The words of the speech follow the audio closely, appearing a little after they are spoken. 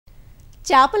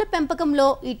చేపల పెంపకంలో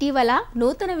ఇటీవల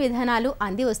నూతన విధానాలు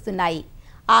అంది వస్తున్నాయి.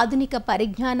 ఆధునిక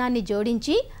పరిజ్ఞానాన్ని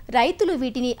జోడించి రైతులు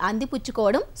వీటిని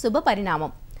అందిపుచ్చుకోవడం శుభ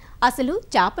పరిణామం. అసలు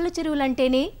చేపల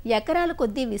చెరువులంటేనే ఎకరాల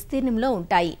కొద్దీ విస్తీర్ణంలో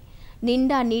ఉంటాయి.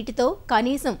 నిండా నీటితో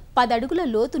కనీసం 10 అడుగుల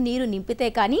లోతు నీరు నింపితే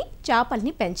కానీ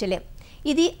చేపల్ని పెంచలేం.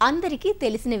 ఇది అందరికీ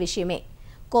తెలిసిన విషయమే.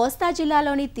 కోస్తా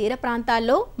జిల్లాలోని తీర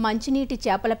ప్రాంతాల్లో మంచినీటి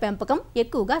చేపల పెంపకం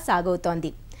ఎక్కువగా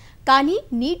సాగవుతోంది. కానీ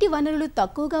నీటి వనరులు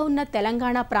తక్కువగా ఉన్న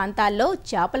తెలంగాణ ప్రాంతాల్లో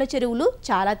చేపల చెరువులు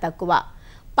చాలా తక్కువ.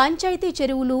 పంచాయతీ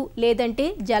చెరువులు లేదంటే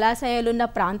జలాశయాలున్న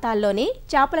ప్రాంతాల్లోనే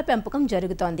చేపల పెంపకం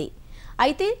జరుగుతోంది.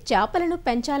 అయితే చేపలను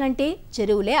పెంచాలంటే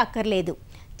చెరువులే అక్కర్లేదు.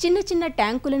 చిన్న చిన్న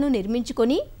ట్యాంకులను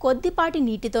నిర్మించుకొని కొద్దిపాటి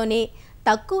నీటితోనే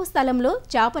తక్కువ స్థలంలో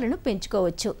చేపలను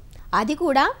పెంచుకోవచ్చు. అది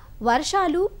కూడా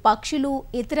వర్షాలు, పక్షులు,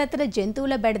 ఇతరత్ర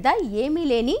జంతువుల బెడద ఏమీ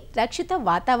లేని రక్షిత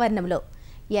వాతావరణంలో.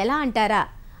 ఎలా అంటారా?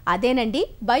 అదేనండి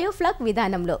బయోఫ్లాక్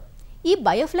విధానంలో. ఈ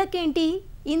బయోఫ్లాక్ ఏంటి?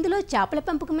 ఇందులో చేపల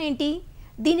పెంపకం ఏంటి?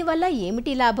 దీనివల్ల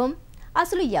ఏమిటి లాభం?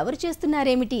 అసలు ఎవరు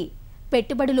చేస్తున్నారేమిటి?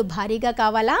 పెట్టుబడులు భారీగా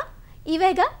కావాలా?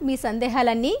 ఇవేగా మీ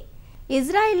సందేహాలన్నీ.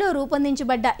 ఇజ్రాయెల్లో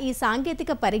రూపొందించబడ్డ ఈ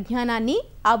సాంకేతిక పరిజ్ఞానాన్ని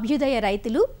అభ్యుదయ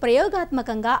రైతులు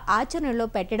ప్రయోగాత్మకంగా ఆచరణలో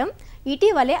పెట్టడం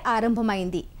ఇటీవలే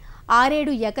ఆరంభమైంది.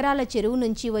 6-7 ఎకరాల చెరువు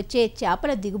నుంచి వచ్చే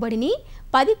చేపల దిగుబడిని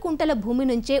 10 కుంటల భూమి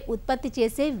నుంచే ఉత్పత్తి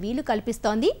చేసే వీలు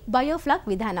కల్పిస్తోంది బయోఫ్లాక్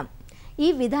విధానం. ఈ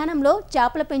విధానంలో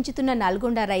చేపల పెంచుతున్న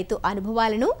నల్గొండ రైతు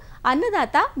అనుభవాలను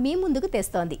అన్నదాత మీ ముందుకు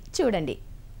తెస్తోంది. చూడండి.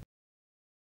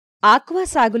 ఆక్వా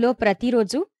సాగులో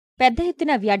ప్రతిరోజు పెద్ద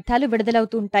ఎత్తున వ్యర్థాలు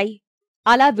విడుదలవుతుంటాయి.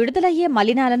 అలా విడుదలయ్యే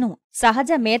మలినాలను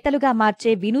సహజ మేతలుగా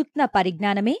మార్చే వినూత్న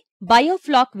పరిజ్ఞానమే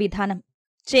బయోఫ్లాక్ విధానం.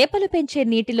 చేపలు పెంచే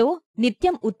నీటిలో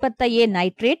నిత్యం ఉత్పత్తయ్యే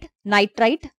నైట్రేట్,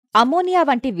 నైట్రైట్, అమ్మోనియా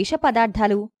వంటి విష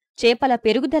పదార్థాలు చేపల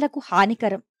పెరుగుదలకు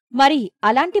హానికరం. మరి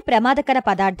అలాంటి ప్రమాదకర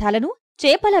పదార్థాలను,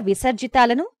 చేపల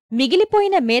విసర్జితాలను,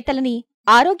 మిగిలిపోయిన మేతలని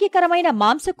ఆరోగ్యకరమైన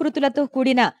మాంసకృతులతో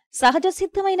కూడిన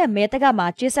సహజసిద్ధమైన మేతగా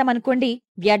మార్చేశామనుకోండి,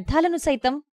 వ్యర్థాలను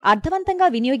సైతం అర్థవంతంగా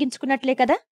వినియోగించుకున్నట్లే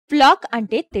కదా. ఫ్లాక్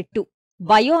అంటే తెట్టు,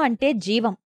 బయో అంటే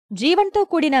జీవం. జీవంతో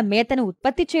కూడిన మేతను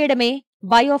ఉత్పత్తి చేయడమే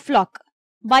బయోఫ్లాక్.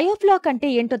 బయోఫ్లాక్ అంటే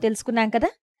ఏంటో తెలుసుకున్నాం కదా.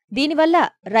 దీనివల్ల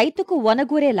రైతుకు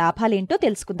ఒనగూరే లాభాలేంటో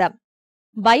తెలుసుకుందాం.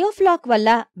 బయోఫ్లాక్ వల్ల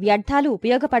వ్యర్థాలు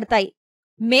ఉపయోగపడతాయి.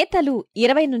 మేతలు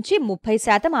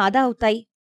 20-30% ఆదా అవుతాయి.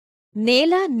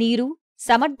 నేల, నీరు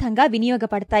సమర్థంగా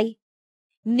వినియోగపడతాయి.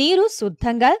 నీరు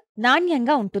శుద్ధంగా,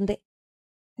 నాణ్యంగా ఉంటుంది.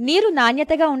 నీరు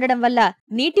నాణ్యతగా ఉండడం వల్ల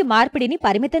నీటి మార్పిడిని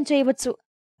పరిమితం చేయవచ్చు.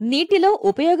 నీటిలో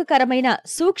ఉపయోగకరమైన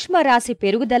సూక్ష్మరాశి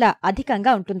పెరుగుదల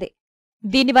అధికంగా ఉంటుంది.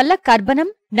 దీనివల్ల కర్బనం,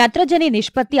 నత్రజని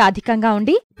నిష్పత్తి అధికంగా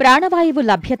ఉండి ప్రాణవాయువు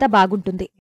లభ్యత బాగుంటుంది.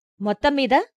 మొత్తం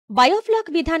మీద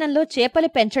బయోఫ్లాక్ విధానంలో చేపలు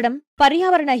పెంచడం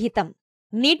పర్యావరణ హితం.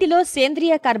 నీటిలో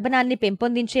సేంద్రియ కర్బనాన్ని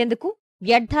పెంపొందించేందుకు,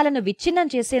 వ్యర్థాలను విచ్ఛిన్నం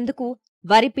చేసేందుకు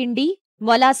వరిపిండి,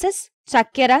 మొలాసెస్,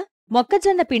 చక్కెర,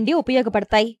 మొక్కజొన్న పిండి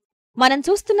ఉపయోగపడతాయి. మనం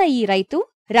చూస్తున్న ఈ రైతు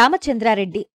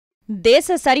రామచంద్రారెడ్డి. దేశ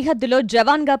సరిహద్దులో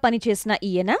జవాన్గా పనిచేసిన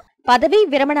ఈయన పదవీ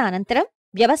విరమణ అనంతరం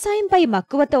వ్యవసాయంపై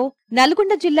మక్కువతో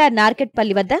నల్గొండ జిల్లా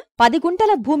నార్కెట్పల్లి వద్ద 10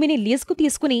 గుంటల భూమిని లీజుకు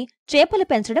తీసుకుని చేపలు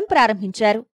పెంచడం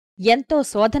ప్రారంభించారు. ఎంతో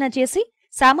శోధన చేసి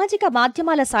సామాజిక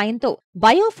మాధ్యమాల సాయంతో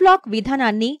బయోఫ్లాక్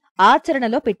విధానాన్ని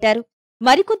ఆచరణలో పెట్టారు.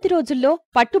 మరికొద్ది రోజుల్లో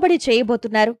పట్టుబడి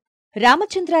చేయబోతున్నారు.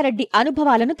 రామచంద్రారెడ్డి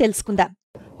అనుభవాలను తెలుసుకుందాం.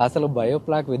 అసలు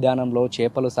బయోఫ్లాక్ విధానంలో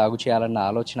చేపలు సాగు చేయాలన్న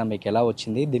ఆలోచన మీకు ఎలా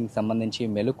వచ్చింది? దీనికి సంబంధించి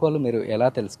మెలకువలు మీరు ఎలా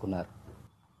తెలుసుకున్నారు?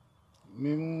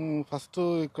 మేము ఫస్ట్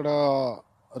ఇక్కడ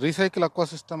recycle aqua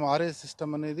system, RA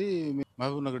system అనేది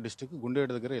మహబూబ్నగర్ డిస్టిక్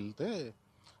గుండేడు దగ్గర వెళ్తే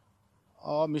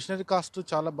మిషనరీ కాస్ట్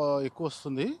చాలా ఎక్కువ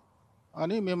వస్తుంది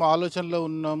అని మేము ఆలోచనలో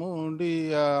ఉన్నాము. ఉండి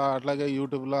అట్లాగే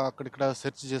యూట్యూబ్లో అక్కడిక్కడ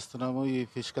సెర్చ్ చేస్తున్నాము. ఈ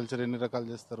ఫిష్ కల్చర్ ఎన్ని రకాలు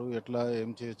చేస్తారు, ఎట్లా ఏం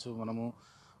చేయొచ్చు.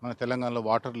 మన తెలంగాణలో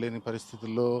వాటర్ లేని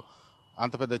పరిస్థితుల్లో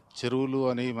అంత పెద్ద చెరువులు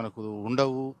అని మనకు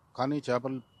ఉండవు, కానీ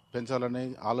చేపలు పెంచాలనే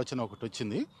ఆలోచన ఒకటి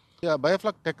వచ్చింది.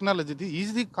 బయోఫ్లాక్ టెక్నాలజీది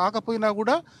ఈజీ కాకపోయినా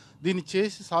కూడా దీన్ని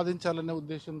చేసి సాధించాలనే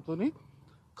ఉద్దేశంతో,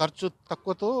 ఖర్చు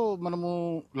తక్కువతో మనము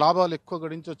లాభాలు ఎక్కువ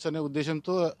గడించవచ్చు అనే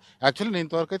ఉద్దేశంతో, యాక్చువల్లీ నేను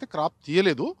ఇంతవరకు అయితే క్రాప్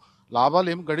తీయలేదు, లాభాలు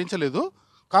ఏమి గడించలేదు.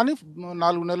 కానీ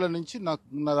 4 నెలల నుంచి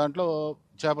నా దాంట్లో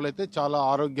చేపలు అయితే చాలా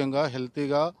ఆరోగ్యంగా,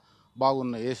 హెల్తీగా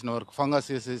బాగున్నాయి. వేసిన వరకు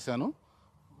ఫంగస్ వేసేసాను,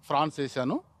 ఫ్రాన్స్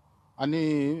వేసాను,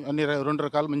 అన్ని 2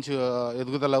 రకాలు మంచి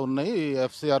ఎదుగుదల ఉన్నాయి.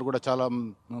 ఎఫ్సిఆర్ కూడా చాలా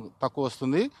తక్కువ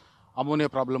వస్తుంది, అమోనియా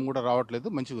ప్రాబ్లం కూడా రావట్లేదు,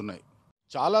 మంచిగా ఉన్నాయి.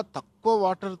 చాలా తక్కువ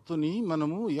వాటర్తోని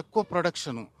మనము ఎక్కువ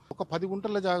ప్రొడక్షన్. ఒక 10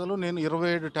 గుంటల జాగాలో నేను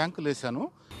 27 ట్యాంకులు వేసాను.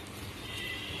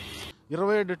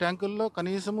 27 ట్యాంకుల్లో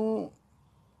కనీసము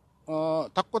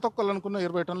తక్కువ అనుకున్న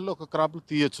 20 టన్నులు ఒక క్రాప్లు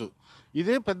తీయచ్చు.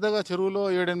 ఇదే పెద్దగా చెరువులో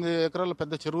 7-8 ఎకరాల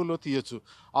పెద్ద చెరువులో తీయచ్చు.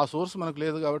 ఆ సోర్స్ మనకు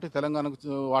లేదు కాబట్టి తెలంగాణకు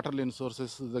వాటర్ లేని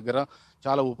సోర్సెస్ దగ్గర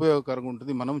చాలా ఉపయోగకరంగా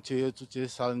ఉంటుంది. మనం చేయొచ్చు,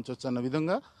 చేసి సాధించవచ్చు అన్న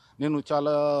విధంగా నేను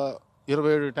చాలా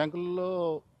 27 ట్యాంకుల్లో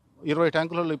 20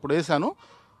 ట్యాంకులలో ఇప్పుడు వేసాను.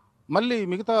 మళ్ళీ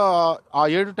మిగతా ఆ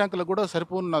 7 ట్యాంకులకు కూడా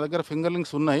సరిపోను నా దగ్గర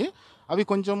ఫింగర్లింగ్స్ ఉన్నాయి. అవి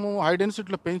కొంచెము హై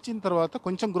డెన్సిటీలో పెంచిన తర్వాత,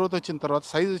 కొంచెం గ్రోత్ వచ్చిన తర్వాత,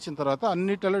 సైజ్ వచ్చిన తర్వాత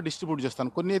అన్నిటిలో డిస్ట్రిబ్యూట్ చేస్తాను.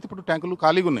 కొన్ని అయితే ఇప్పుడు ట్యాంకులు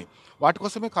ఖాళీగా ఉన్నాయి, వాటి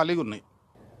కోసమే ఖాళీగా ఉన్నాయి.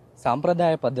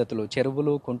 సాంప్రదాయ పద్ధతులు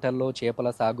చెరువులు, కుంటల్లో చేపల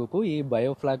సాగుకు ఈ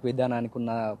బయోఫ్లాక్ విధానానికి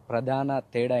ఉన్న ప్రధాన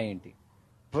తేడా ఏంటి?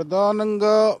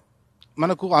 ప్రధానంగా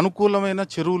మనకు అనుకూలమైన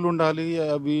చెరువులు ఉండాలి,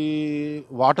 అవి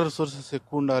వాటర్ సోర్సెస్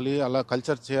ఎక్కువ ఉండాలి. అలా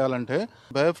కల్చర్ చేయాలంటే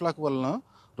బయోఫ్లాక్ వలన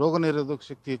రోగనిరోధక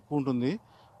శక్తి ఎక్కువ ఉంటుంది,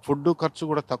 ఫుడ్ ఖర్చు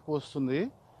కూడా తక్కువ వస్తుంది.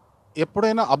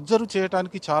 ఎప్పుడైనా అబ్జర్వ్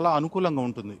చేయడానికి చాలా అనుకూలంగా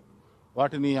ఉంటుంది.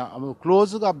 వాటిని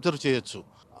క్లోజ్గా అబ్జర్వ్ చేయొచ్చు.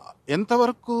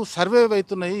 ఎంతవరకు సర్వైవ్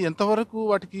అవుతున్నాయి, ఎంతవరకు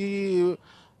వాటికి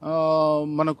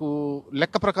మనకు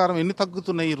లెక్క ప్రకారం ఎన్ని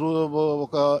తగ్గుతున్నాయి,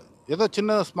 ఒక ఏదో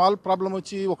చిన్న స్మాల్ ప్రాబ్లం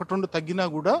వచ్చి ఒకటి రెండు తగ్గినా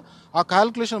కూడా ఆ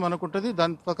క్యాల్కులేషన్ మనకు ఉంటుంది.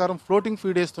 దాని ప్రకారం ఫ్లోటింగ్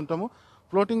ఫీడ్ వేస్తుంటాము.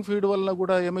 ఫ్లోటింగ్ ఫీడ్ వల్ల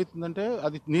కూడా ఏమవుతుందంటే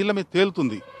అది నీళ్ళ మీద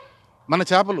తేలుతుంది. మన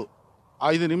చేపలు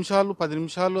 5 నిమిషాలు 10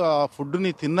 నిమిషాలు ఆ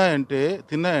ఫుడ్ని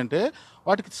తిన్నాయంటే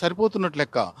వాటికి సరిపోతున్నట్లు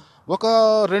లెక్క. ఒక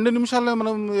 2 నిమిషాల్లో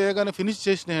మనం ఏగానే ఫినిష్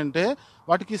చేసినాయంటే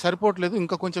వాటికి సరిపోవట్లేదు,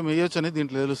 ఇంకా కొంచెం వేయొచ్చు అనేది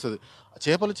దీంట్లో తెలుస్తుంది.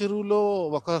 చేపల చెరువులో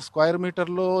 1 స్క్వేర్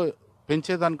మీటర్లో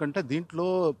పెంచేదానికంటే దీంట్లో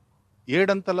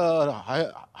 7 అంతల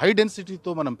హై డెన్సిటీతో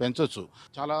మనం పెంచవచ్చు.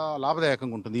 చాలా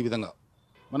లాభదాయకంగా ఉంటుంది. ఈ విధంగా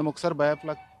మనం ఒకసారి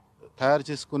బయోఫ్లాక్ తయారు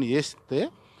చేసుకొని వేస్తే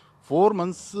 4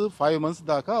 మంత్స్ 5 మంత్స్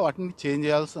దాకా వాటిని చేంజ్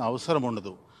చేయాల్సిన అవసరం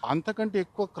ఉండదు. అంతకంటే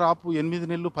ఎక్కువ క్రాప్ 8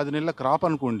 నెలలు 10 నెలల క్రాప్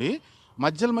అనుకోండి,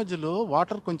 మధ్యలో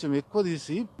వాటర్ కొంచెం ఎక్కువ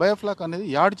తీసి బయోఫ్లాక్ అనేది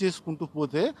యాడ్ చేసుకుంటూ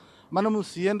పోతే మనము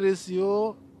CN ratio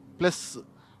plus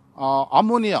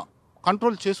ammonia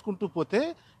control చేసుకుంటూ పోతే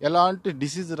ఎలాంటి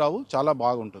డిసీజ్ రావు, చాలా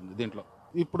బాగుంటుంది దీంట్లో.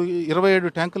 ఇప్పుడు 27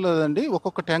 ట్యాంకులు కదండి,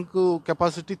 ఒక్కొక్క ట్యాంకు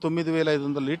కెపాసిటీ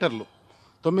 9,500 లీటర్లు.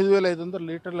 9,500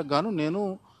 లీటర్లకు గాను నేను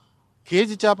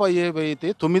కేజీ చేప ఏవైతే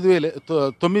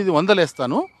 900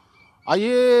 వేస్తాను,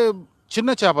 అయ్యే చిన్న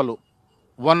చేపలు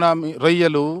వనామి,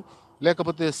 రొయ్యలు,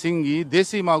 లేకపోతే సింగి,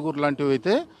 దేశీ మాగూరు లాంటివి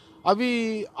అయితే అవి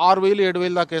 6,000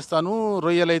 7,000 దాకా వేస్తాను.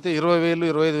 రొయ్యలు అయితే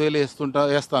 20,000 25,000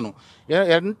 వేస్తాను.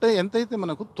 ఎంతైతే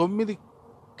మనకు 9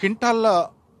 క్వింటాళ్ళ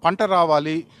పంట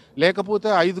రావాలి, లేకపోతే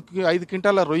 5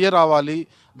 క్వింటాల రొయ్య రావాలి,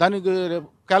 దానికి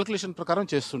క్యాల్కులేషన్ ప్రకారం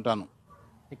చేస్తుంటాను.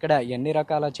 ఇక్కడ ఎన్ని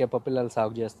రకాల చేప పిల్లలు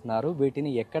సాగు చేస్తున్నారు, వీటిని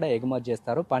ఎక్కడ ఎగుమతి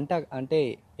చేస్తారు, పంట అంటే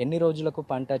ఎన్ని రోజులకు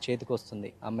పంట చేతికి వస్తుంది,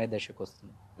 అమ్మే దశకు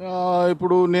వస్తుంది?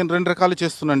 ఇప్పుడు నేను 2 రకాలు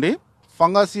చేస్తున్నాండి.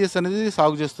 ఫంగాసియస్ అనేది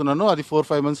సాగు చేస్తున్నాను, అది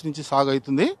 4-5 మంత్స్ నుంచి సాగు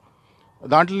అవుతుంది.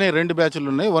 దాంట్లోనే 2 బ్యాచ్లు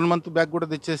ఉన్నాయి. 1 మంత్ బ్యాక్ కూడా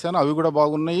తెచ్చేసాను, అవి కూడా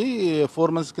బాగున్నాయి.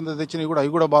 4 మంత్స్ కింద తెచ్చినవి కూడా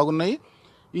అవి కూడా బాగున్నాయి.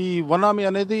 ఈ వనామి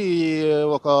అనేది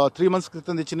ఒక 3 మంత్స్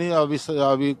క్రితం తెచ్చినాయి,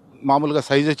 అవి మామూలుగా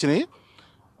సైజ్ వచ్చినాయి.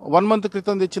 1 మంత్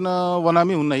క్రితం తెచ్చిన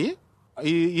వనామి ఉన్నాయి.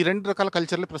 ఈ 2 రకాల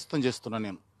కల్చర్లే ప్రస్తుతం చేస్తున్నాను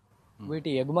నేను. వీటి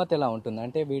ఎగుమతి ఎలా ఉంటుంది?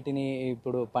 అంటే వీటిని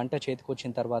ఇప్పుడు పంట చేతికి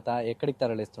వచ్చిన తర్వాత ఎక్కడికి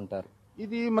తరలిస్తుంటారు?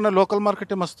 ఇది మన లోకల్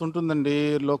మార్కెటే మస్తు ఉంటుందండి.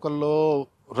 లోకల్లో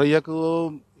రొయ్యకు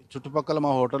చుట్టుపక్కల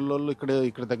మా హోటల్లో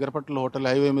ఇక్కడ దగ్గర పట్ల హోటల్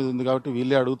హైవే మీద ఉంది కాబట్టి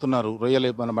వీళ్ళే అడుగుతున్నారు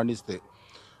రొయ్యలు మనం పండిస్తే.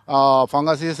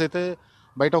 ఫంగాసియస్ అయితే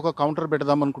బయట ఒక కౌంటర్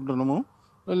పెడదాం అనుకుంటున్నాము.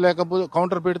 లేకపోతే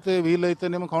కౌంటర్ పెడితే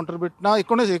వీళ్ళైతేనేమో కౌంటర్ పెట్టినా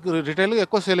ఇక్కడనే రిటైల్గా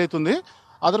ఎక్కువ సేల్ అవుతుంది.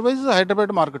 అదర్వైజ్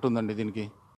హైదరాబాద్ మార్కెట్ ఉందండి దీనికి.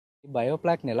 ఈ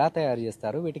బయోప్లాక్ని ఎలా తయారు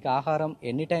చేస్తారు? వీటికి ఆహారం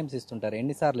ఎన్ని టైమ్స్ ఇస్తుంటారు,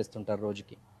 ఎన్నిసార్లు ఇస్తుంటారు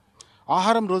రోజుకి?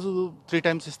 ఆహారం రోజు 3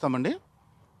 టైమ్స్ ఇస్తామండి.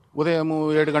 ఉదయం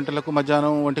 7 గంటలకు,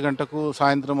 మధ్యాహ్నం 1 గంటకు,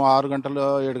 సాయంత్రం 6 గంటల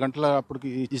 7 గంటల అప్పటికి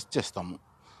ఇచ్చేస్తాము.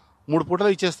 3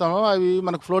 పూటలు ఇచ్చేస్తాము. అవి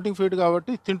మనకు ఫ్లోటింగ్ ఫీడ్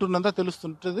కాబట్టి తింటున్నంత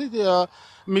తెలుస్తుంటుంది.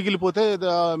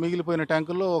 మిగిలిపోయిన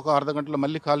ట్యాంకుల్లో ఒక అర్ధ గంటలో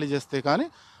మళ్ళీ ఖాళీ చేస్తే కానీ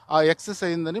ఆ ఎక్సెస్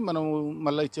అయిందని మనం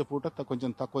మళ్ళీ ఇచ్చే పూట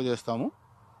కొంచెం తక్కువ చేస్తాము.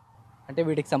 అంటే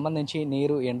వీటికి సంబంధించి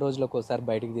నీరు ఎన్ని రోజులకు ఒకసారి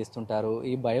బయటికి తీస్తుంటారు?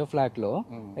 ఈ బయోఫ్లాక్లో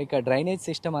ఇక డ్రైనేజ్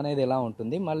సిస్టమ్ అనేది ఎలా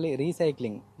ఉంటుంది? మళ్ళీ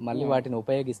రీసైక్లింగ్ మళ్ళీ వాటిని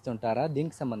ఉపయోగిస్తుంటారా?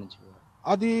 దీనికి సంబంధించి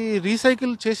అది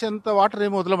రీసైకిల్ చేసేంత వాటర్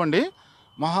ఏమి వదలమండి.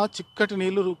 మహా చిక్కటి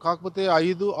నీళ్లు, కాకపోతే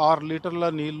 5-6 లీటర్ల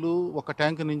నీళ్లు ఒక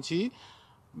ట్యాంక్ నుంచి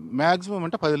మ్యాక్సిమం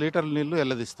అంటే 10 లీటర్ల నీళ్లు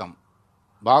వెళ్ళదిస్తాం.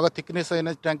 బాగా థిక్నెస్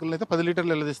అయిన ట్యాంకులను అయితే 10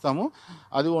 లీటర్లు వెళ్ళదిస్తాము.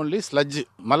 అది ఓన్లీ స్లడ్జ్,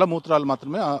 మలమూత్రాలు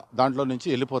మాత్రమే దాంట్లో నుంచి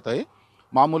వెళ్ళిపోతాయి.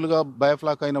 మామూలుగా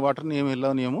బయోఫ్లాక్ అయిన వాటర్ని ఏమి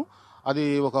వెళ్ళనియము. అది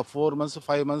ఒక 4 మంత్స్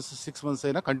 5 మంత్స్ 6 మంత్స్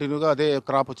అయినా కంటిన్యూగా అదే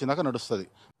క్రాప్ వచ్చినాక నడుస్తుంది.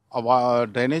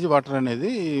 డ్రైనేజ్ వాటర్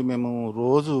అనేది మేము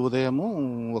రోజు ఉదయము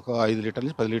ఒక 5 లీటర్ల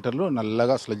నుంచి 10 లీటర్లు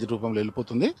నల్లగా స్లడ్జ్ రూపంలో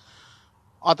వెళ్ళిపోతుంది.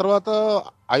 ఆ తర్వాత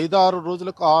 5-6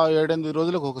 రోజులకు 7-8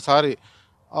 రోజులకు ఒకసారి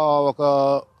ఒక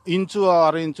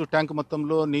 1-6 ఇంచు ట్యాంక్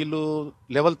మొత్తంలో నీళ్లు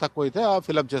లెవెల్ తక్కువ అయితే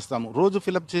ఫిలప్ చేస్తాము. రోజు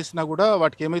ఫిలప్ చేసినా కూడా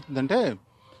వాటికి ఏమవుతుందంటే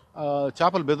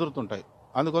చేపలు బెదురుతుంటాయి.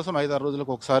 అందుకోసం 5-6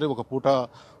 రోజులకు ఒకసారి ఒక పూట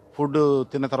ఫుడ్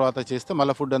తిన్న తర్వాత చేస్తే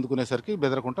మళ్ళీ ఫుడ్ అందుకునేసరికి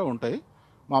బెదరకుండా ఉంటాయి.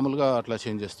 మామూలుగా అట్లా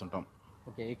చేంజ్ చేస్తుంటాం.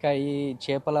 ఓకే. ఇక ఈ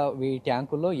ఈ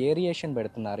ట్యాంకుల్లో ఏరియేషన్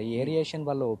పెడుతున్నారు. ఈ ఏరియేషన్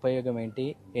వల్ల ఉపయోగం ఏంటి?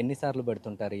 ఎన్నిసార్లు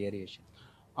పెడుతుంటారు ఏరియేషన్?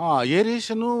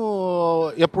 ఏరియేషను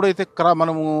ఎప్పుడైతే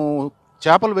మనము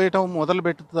చేపలు వేయటం మొదలు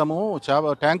పెట్టుతామో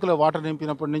ట్యాంకులో వాటర్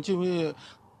నింపినప్పటి నుంచి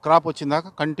క్రాప్ వచ్చిందాక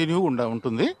కంటిన్యూ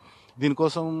ఉంటుంది.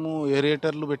 దీనికోసం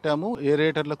ఏరియేటర్లు పెట్టాము.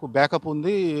 ఏరియేటర్లకు బ్యాకప్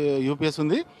ఉంది, యూపీఎస్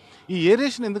ఉంది. ఈ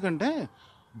ఏరియేషన్ ఎందుకంటే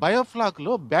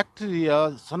బయోఫ్లాక్లో బ్యాక్టీరియా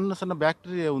సన్న సన్న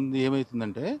బ్యాక్టీరియా ఉంది.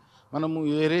 ఏమవుతుందంటే మనము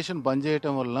ఏరియేషన్ బంద్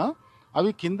చేయటం వల్ల అవి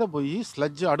కింద పోయి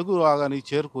స్లడ్జ్ అడుగు రాగానికి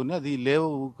చేరుకొని అది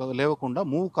లేవకుండా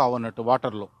మూవ్ కావన్నట్టు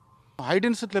వాటర్లో. హై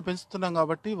డెన్సిటీలో పెంచుతున్నాం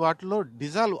కాబట్టి వాటిలో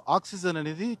డిజాల్వ్ ఆక్సిజన్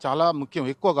అనేది చాలా ముఖ్యం,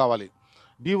 ఎక్కువ కావాలి.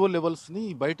 డిఓ లెవెల్స్ని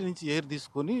బయట నుంచి ఎయిర్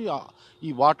తీసుకొని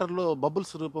ఈ వాటర్లో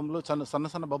బబుల్స్ రూపంలో సన్న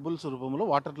సన్న బబుల్స్ రూపంలో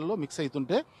వాటర్లో మిక్స్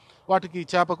అవుతుంటే వాటికి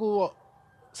చేపకు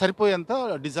సరిపోయేంత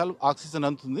డిజాల్వ్ ఆక్సిజన్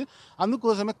అందుతుంది.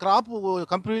 అందుకోసమే క్రాప్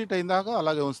కంప్లీట్ అయిందాక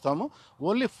అలాగే ఉంచుతాము.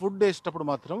 ఓన్లీ ఫుడ్ వేసేటప్పుడు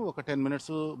మాత్రం ఒక 10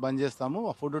 మినిట్స్ బంద్ చేస్తాము.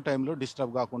 ఆ ఫుడ్ టైంలో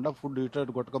డిస్టర్బ్ కాకుండా, ఫుడ్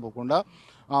ఇటు కొట్టకపోకుండా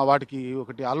వాటికి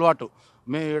ఒకటి అలవాటు.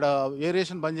 మేము ఇక్కడ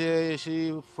ఏరియేషన్ బంద్ చేసి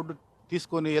ఫుడ్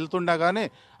తీసుకొని వెళ్తుండగానే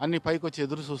అన్ని పైకి వచ్చి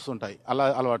ఎదురు చూస్తుంటాయి. అలా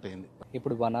అలవాటైంది.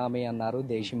 ఇప్పుడు వనామీ అన్నారు,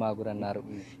 దేశీ మాగురు అన్నారు.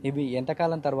 ఇవి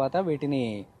ఎంతకాలం తర్వాత వీటిని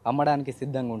అమ్మడానికి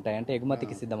సిద్ధంగా ఉంటాయి, అంటే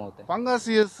ఎగుమతికి సిద్ధమవుతాయి?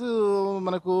 ఫంగాసియస్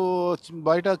మనకు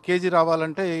బయట కేజీ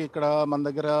రావాలంటే ఇక్కడ మన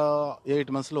దగ్గర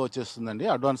 8 మంత్స్లో వచ్చేస్తుందండి.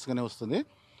 అడ్వాన్స్గానే వస్తుంది.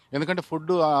 ఎందుకంటే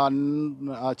ఫుడ్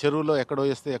ఆ చెరువులో ఎక్కడో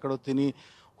వేస్తే ఎక్కడో తిని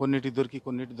కొన్నిటి దొరికి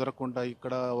కొన్నిటి దొరకకుండా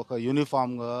ఇక్కడ ఒక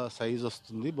యూనిఫామ్గా సైజ్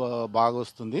వస్తుంది, బాగా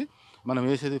వస్తుంది. మనం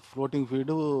వేసేది ఫ్లోటింగ్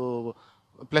ఫీడు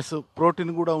ప్లస్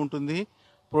ప్రోటీన్ కూడా ఉంటుంది.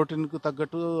 ప్రోటీన్కు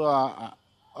తగ్గట్టు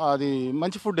అది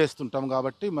మంచి ఫుడ్ వేస్తుంటాం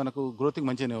కాబట్టి మనకు గ్రోతింగ్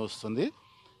మంచిగానే వస్తుంది.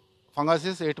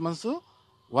 ఫంగాసియస్ 8 మంత్స్,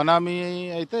 వనామీ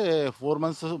అయితే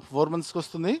 4 మంత్స్కి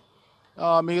వస్తుంది.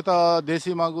 మిగతా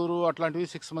దేశీ మాగూరు అట్లాంటివి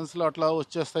 6 మంత్స్లో అట్లా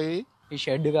వచ్చేస్తాయి. ఈ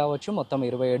షెడ్ కావచ్చు, మొత్తం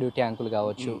 27 ట్యాంకులు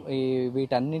కావచ్చు, ఈ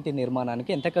వీటన్నింటి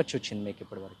నిర్మాణానికి ఎంత ఖర్చు వచ్చింది మీకు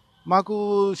ఇప్పటి వరకు? మాకు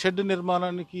షెడ్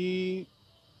నిర్మాణానికి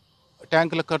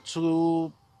ట్యాంకుల ఖర్చు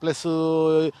ప్లస్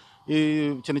ఈ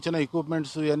చిన్న చిన్న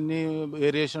ఎక్విప్మెంట్స్ ఇవన్నీ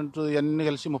ఏరియేషన్స్ ఇవన్నీ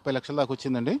కలిసి 30 లక్షల దాకా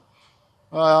వచ్చిందండి.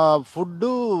 Food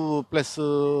plus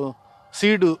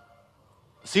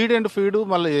seed and feed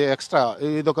మళ్ళీ ఎక్స్ట్రా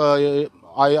ఇదొక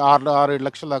 6-7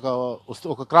 లక్షల దాకా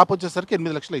వస్తుంది. ఒక క్రాప్ వచ్చేసరికి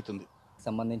 8 లక్షలు అవుతుంది.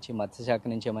 సంబంధించి మత్స్యశాఖ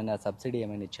నుంచి ఏమైనా సబ్సిడీ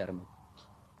ఏమైనా ఇచ్చారు మీకు?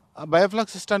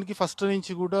 బయోఫ్లాక్ సిస్టానికి ఫస్ట్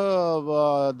నుంచి కూడా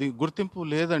అది గుర్తింపు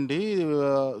లేదండి.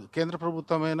 కేంద్ర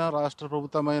ప్రభుత్వమైనా రాష్ట్ర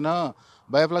ప్రభుత్వమైనా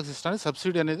బయోఫ్లాక్ సిస్టానికి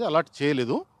సబ్సిడీ అనేది అలాట్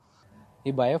చేయలేదు.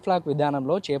 ఈ బయోఫ్లాక్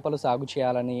విధానంలో చేపలు సాగు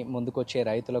చేయాలని ముందుకొచ్చే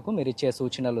రైతులకు మీరు ఇచ్చే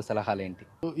సూచనలు, సలహాలు ఏంటి?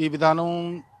 ఈ విధానం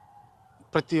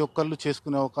ప్రతి ఒక్కళ్ళు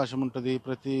చేసుకునే అవకాశం ఉంటుంది.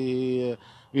 ప్రతి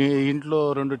ఇంట్లో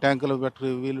 2 ట్యాంకులు పెట్టి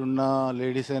వీలున్న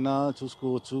లేడీస్ అయినా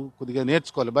చూసుకోవచ్చు. కొద్దిగా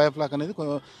నేర్చుకోవాలి.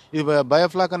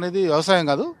 బయోఫ్లాక్ అనేది వ్యవసాయం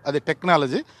కాదు, అది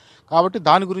టెక్నాలజీ. కాబట్టి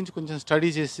దాని గురించి కొంచెం స్టడీ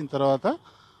చేసిన తర్వాత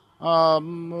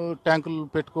ట్యాంకులు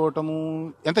పెట్టుకోవటము,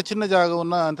 ఎంత చిన్న జాగా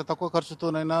ఉన్నా ఎంత తక్కువ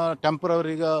ఖర్చుతోనైనా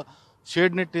టెంపరరీగా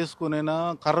షేడ్ నెట్ వేసుకునైనా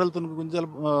కర్రలతో గుంజలు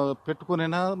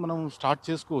పెట్టుకునైనా మనం స్టార్ట్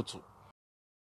చేసుకోవచ్చు.